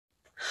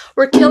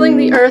We're killing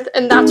the earth,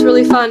 and that's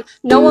really fun.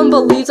 No one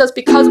believes us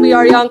because we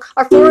are young.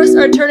 Our forests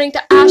are turning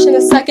to ash in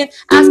a second.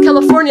 Ask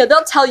California,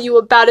 they'll tell you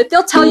about it.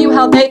 They'll tell you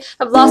how they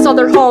have lost all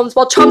their homes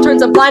while Trump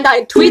turns a blind eye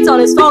and tweets on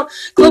his phone.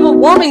 Global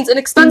warming's an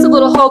expensive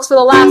little hoax for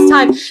the last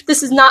time.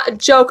 This is not a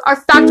joke. Our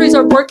factories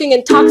are working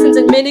and toxins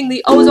emitting.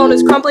 The ozone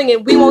is crumbling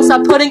and we won't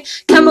stop putting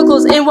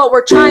chemicals in what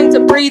we're trying to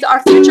breathe.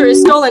 Our future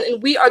is stolen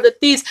and we are the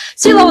thieves.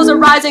 Sea levels are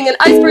rising and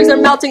icebergs are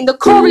melting. The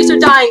coral reefs are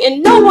dying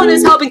and no one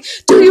is helping.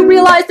 Do you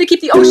realize they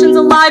keep the oceans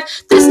alive?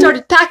 This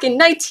started back in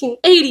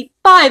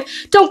 1985.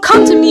 Don't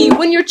come to me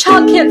when your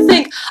child can't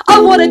think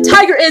of what a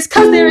tiger is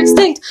cause they're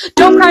extinct.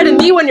 Don't cry to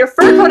me when your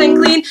fur coat ain't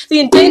clean. The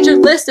endangered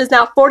list is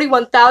now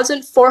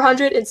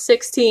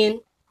 41,416.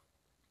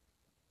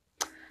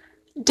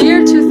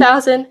 Dear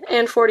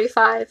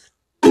 2045,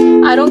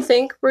 I don't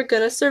think we're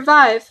gonna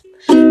survive.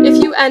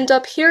 If you end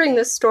up hearing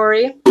this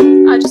story,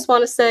 I just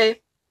want to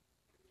say,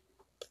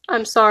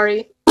 I'm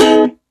sorry.